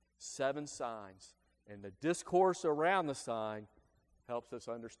these 7 signs. And the discourse around the sign helps us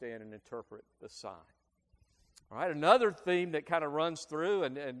understand and interpret the sign. All right, another theme that kind of runs through,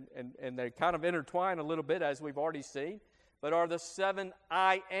 and they kind of intertwine a little bit, as we've already seen, but are the 7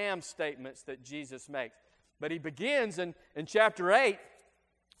 I am statements that Jesus makes. But he begins in chapter 8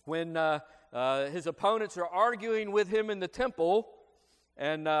 when his opponents are arguing with him in the temple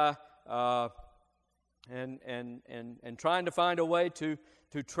and trying to find a way to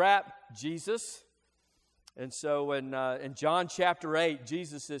trap Jesus. And so in John chapter 8,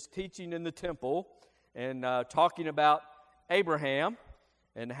 Jesus is teaching in the temple and talking about Abraham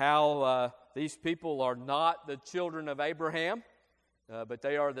and how these people are not the children of Abraham, but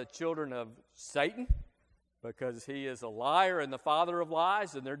they are the children of Satan, because he is a liar and the father of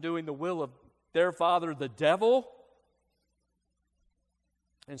lies, and they're doing the will of their father, the devil.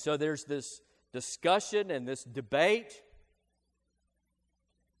 And so there's this discussion and this debate.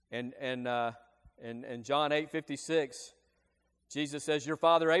 And John 8:56, Jesus says, "Your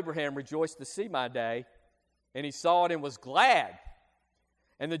father Abraham rejoiced to see my day, and he saw it and was glad.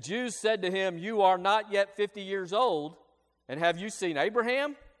 And the Jews said to him, 'You are not yet 50 years old, and have you seen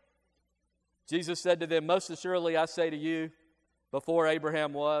Abraham?' Jesus said to them, 'Most assuredly I say to you, before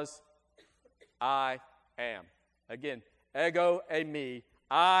Abraham was, I am.'" Again, ego eimi,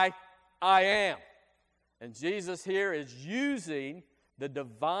 I am. And Jesus here is using the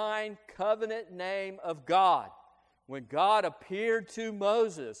divine covenant name of God. When God appeared to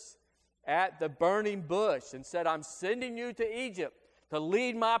Moses at the burning bush and said, "I'm sending you to Egypt to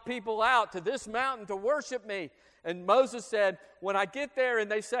lead my people out to this mountain to worship me." And Moses said, "When I get there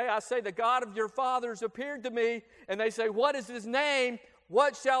and I say, the God of your fathers appeared to me," and they say, "What is his name?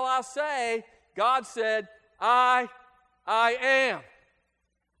 What shall I say?" God said, I am.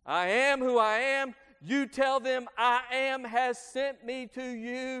 I am who I am. You tell them I am has sent me to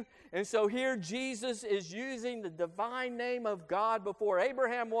you. And so here Jesus is using the divine name of God before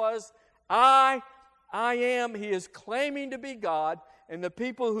Abraham was. I am. He is claiming to be God. And the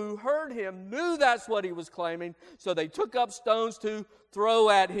people who heard him knew that's what he was claiming. So they took up stones to throw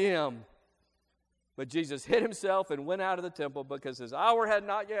at him. But Jesus hid himself and went out of the temple because his hour had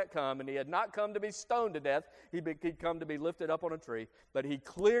not yet come, and he had not come to be stoned to death. He'd come to be lifted up on a tree. But he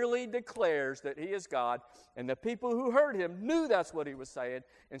clearly declares that he is God, and the people who heard him knew that's what he was saying,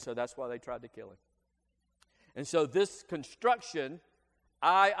 and so that's why they tried to kill him. And so this construction,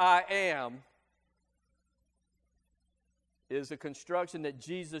 I am, is a construction that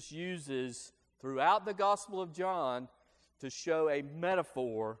Jesus uses throughout the Gospel of John to show a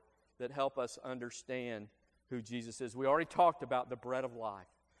metaphor that help us understand who Jesus is. We already talked about the bread of life,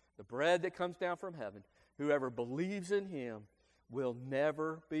 the bread that comes down from heaven. Whoever believes in him will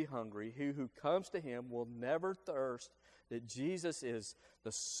never be hungry. He who comes to him will never thirst. That Jesus is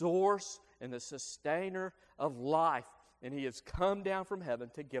the source and the sustainer of life, and he has come down from heaven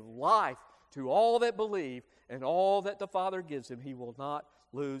to give life to all that believe, and all that the Father gives him, he will not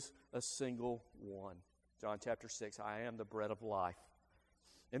lose a single one. John chapter 6, I am the bread of life.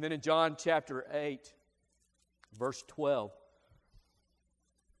 And then in John chapter 8, verse 12,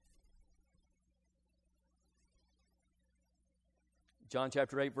 John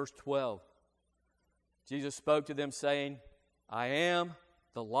chapter 8, verse 12, Jesus spoke to them saying, I am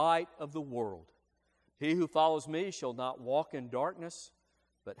the light of the world. He who follows me shall not walk in darkness,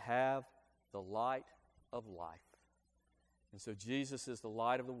 but have the light of life. And so Jesus is the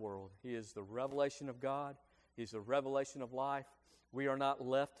light of the world. He is the revelation of God. He's the revelation of life. We are not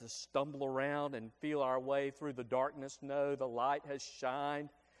left to stumble around and feel our way through the darkness. No, the light has shined.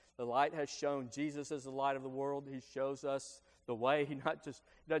 The light has shown. Jesus is the light of the world. He shows us the way. He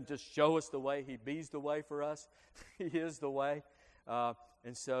doesn't just show us the way. He bees the way for us. He is the way.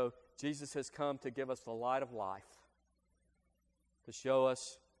 And so Jesus has come to give us the light of life, to show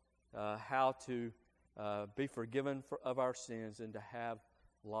us how to be forgiven of our sins and to have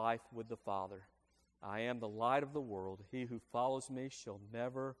life with the Father. I am the light of the world. He who follows me shall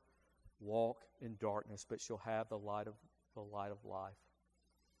never walk in darkness, but shall have the light of life.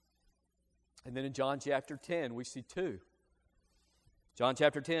 And then in John chapter 10, we see two. John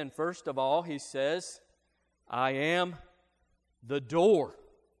chapter 10, first of all, he says, I am the door.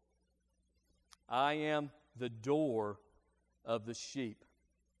 I am the door of the sheep.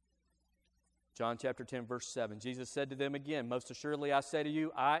 John chapter 10, verse 7. Jesus said to them again, most assuredly I say to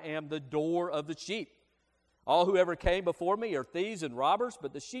you, I am the door of the sheep. All who ever came before me are thieves and robbers,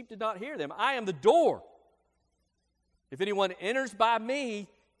 but the sheep did not hear them. I am the door. If anyone enters by me,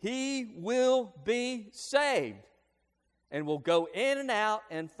 he will be saved and will go in and out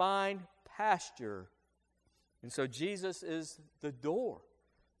and find pasture. And so Jesus is the door,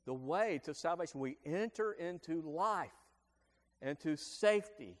 the way to salvation. We enter into life and to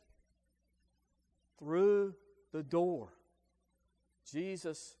safety through the door.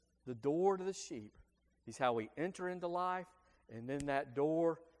 Jesus, the door to the sheep. He's how we enter into life, and then that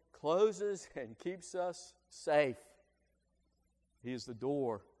door closes and keeps us safe. He is the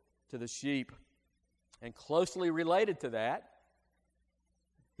door to the sheep. And closely related to that,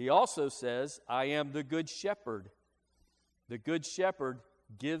 he also says, I am the good shepherd. The good shepherd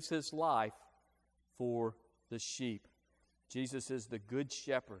gives his life for the sheep. Jesus is the good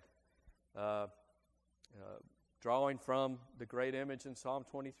shepherd. Drawing from the great image in Psalm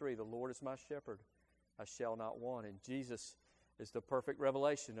 23, the Lord is my shepherd, I shall not want. And Jesus is the perfect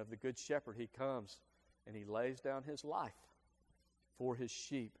revelation of the good shepherd. He comes and he lays down his life for his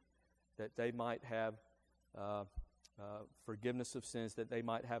sheep, that they might have forgiveness of sins, that they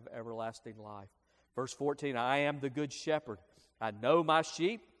might have everlasting life. Verse 14, I am the good shepherd. I know my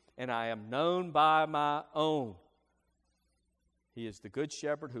sheep, and I am known by my own. He is the good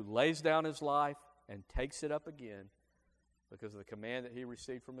shepherd who lays down his life and takes it up again because of the command that he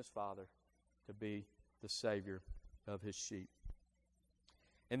received from his Father to be the Savior of his sheep.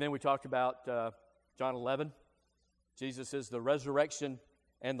 And then we talked about John 11. Jesus is the resurrection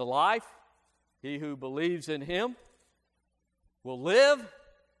and the life. He who believes in him will live,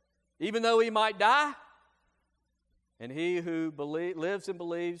 even though he might die. And he who lives and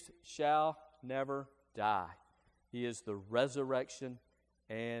believes shall never die. He is the resurrection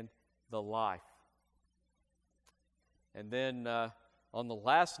and the life. And then on the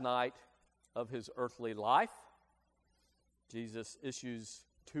last night of his earthly life, Jesus issues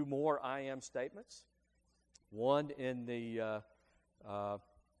two more I am statements. One in the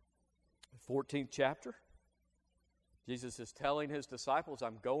 14th chapter. Jesus is telling his disciples,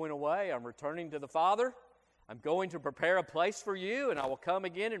 I'm going away, I'm returning to the Father. I'm going to prepare a place for you, and I will come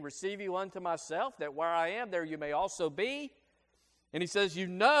again and receive you unto myself, that where I am, there you may also be. And he says, you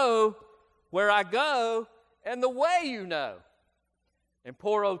know where I go and the way you know. And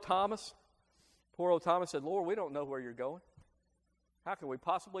poor old Thomas said, Lord, we don't know where you're going. How can we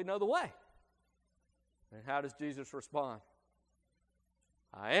possibly know the way? And how does Jesus respond?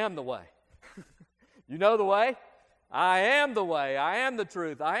 I am the way. You know the way? I am the way. I am the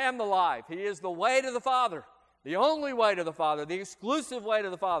truth. I am the life. He is the way to the Father. The only way to the Father. The exclusive way to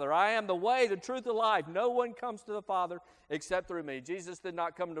the Father. I am the way, the truth, the life. No one comes to the Father except through me. Jesus did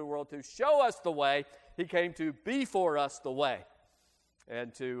not come to the world to show us the way. He came to be for us the way.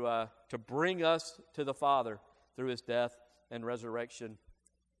 And to bring us to the Father through his death and resurrection.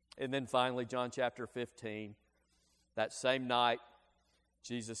 And then finally, John chapter 15. That same night,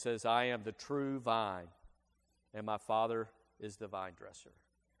 Jesus says, I am the true vine, and my Father is the vine dresser.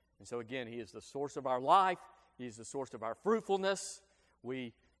 And so again, he is the source of our life. He is the source of our fruitfulness.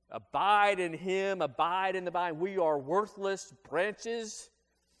 We abide in him, abide in the vine. We are worthless branches.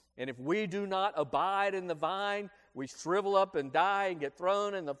 And if we do not abide in the vine, we shrivel up and die and get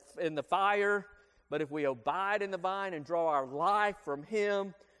thrown in the fire. But if we abide in the vine and draw our life from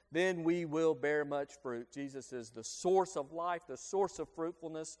him, then we will bear much fruit. Jesus is the source of life, the source of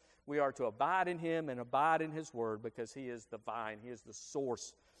fruitfulness. We are to abide in him and abide in his word because he is the vine. He is the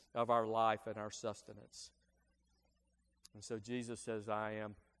source of our life and our sustenance. And so Jesus says, I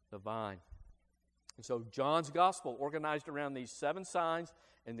am the vine. And so John's gospel organized around these 7 signs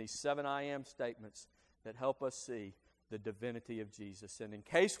and these 7 I am statements that help us see the divinity of Jesus. And in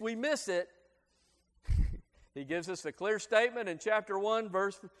case we miss it, he gives us a clear statement in chapter 1,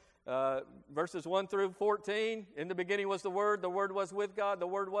 verses 1 through 14. In the beginning was the Word was with God, the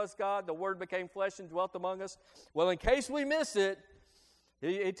Word was God, the Word became flesh and dwelt among us. Well, in case we miss it,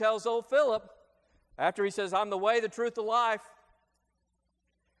 he tells old Philip, after he says, I'm the way, the truth, the life,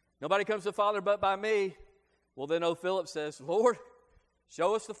 nobody comes to the Father but by me. Well, then old Philip says, Lord,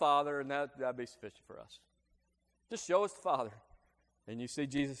 show us the Father, and that'd be sufficient for us. Just show us the Father. And you see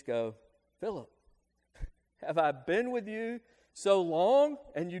Jesus go, Philip, have I been with you so long,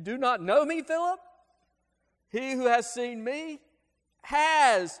 and you do not know me, Philip? He who has seen me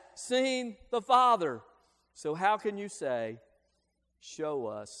has seen the Father. So how can you say, show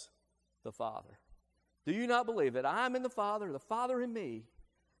us the Father? Do you not believe that I am in the Father in me?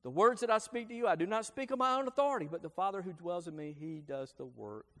 The words that I speak to you, I do not speak of my own authority, but the Father who dwells in me, he does the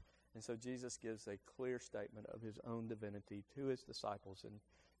work. And so Jesus gives a clear statement of his own divinity to his disciples in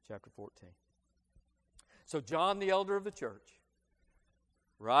chapter 14. So John, the elder of the church,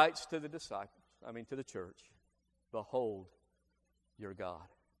 writes to the church, behold your God.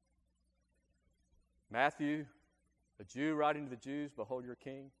 Matthew, a Jew writing to the Jews, behold your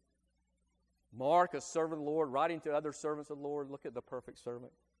king. Mark, a servant of the Lord, writing to other servants of the Lord, look at the perfect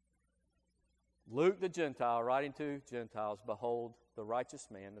servant. Luke, the Gentile, writing to Gentiles, behold the righteous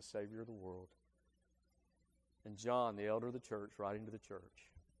man, the Savior of the world. And John, the elder of the church, writing to the church,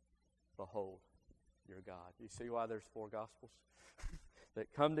 behold your God. You see why there's 4 Gospels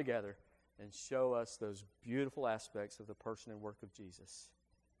that come together and show us those beautiful aspects of the person and work of Jesus.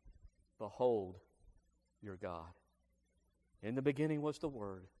 Behold your God. In the beginning was the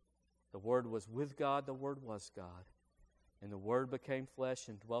Word. The Word was with God, the Word was God. And the Word became flesh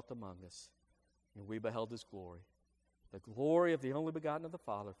and dwelt among us. And we beheld his glory. The glory of the only begotten of the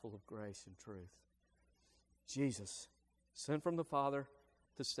Father, full of grace and truth. Jesus, sent from the Father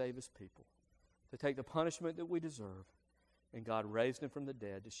to save his people, to take the punishment that we deserve. And God raised him from the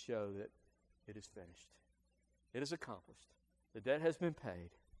dead to show that it is finished. It is accomplished. The debt has been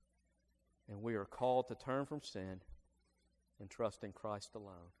paid. And we are called to turn from sin and trust in Christ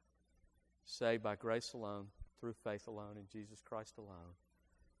alone. Saved by grace alone, through faith alone, in Jesus Christ alone.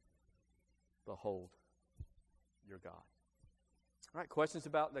 Behold your God. All right, questions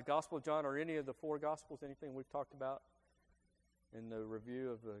about the Gospel of John or any of the 4 Gospels? Anything we've talked about in the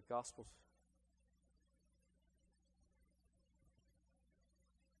review of the Gospels?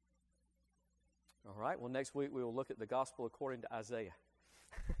 All right, well, next week we will look at the Gospel according to Isaiah.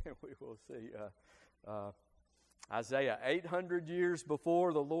 We will see Isaiah, 800 years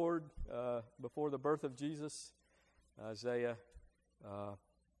before the Lord, before the birth of Jesus. Isaiah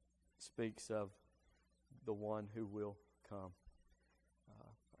speaks of the one who will come.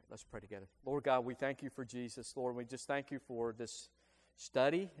 Let's pray together. Lord God, we thank you for Jesus. Lord, we just thank you for this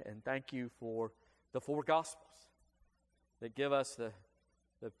study, and thank you for the 4 Gospels that give us the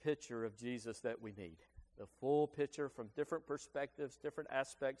picture of Jesus that we need. The full picture from different perspectives, different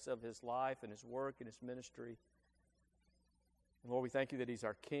aspects of his life and his work and his ministry. And Lord, we thank you that he's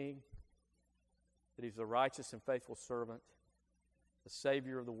our King, that he's a righteous and faithful servant, the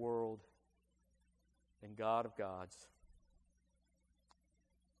Savior of the world, and God of gods,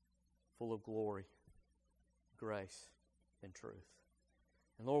 full of glory, grace, and truth.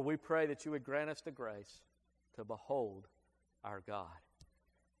 And Lord, we pray that you would grant us the grace to behold our God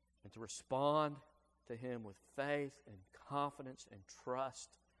and to respond to him with faith and confidence and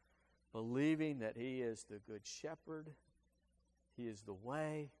trust, believing that he is the good shepherd, he is the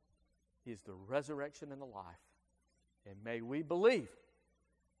way, he is the resurrection and the life. And may we believe,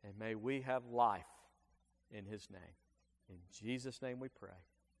 and may we have life in his name. In Jesus' name we pray.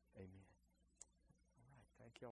 Amen.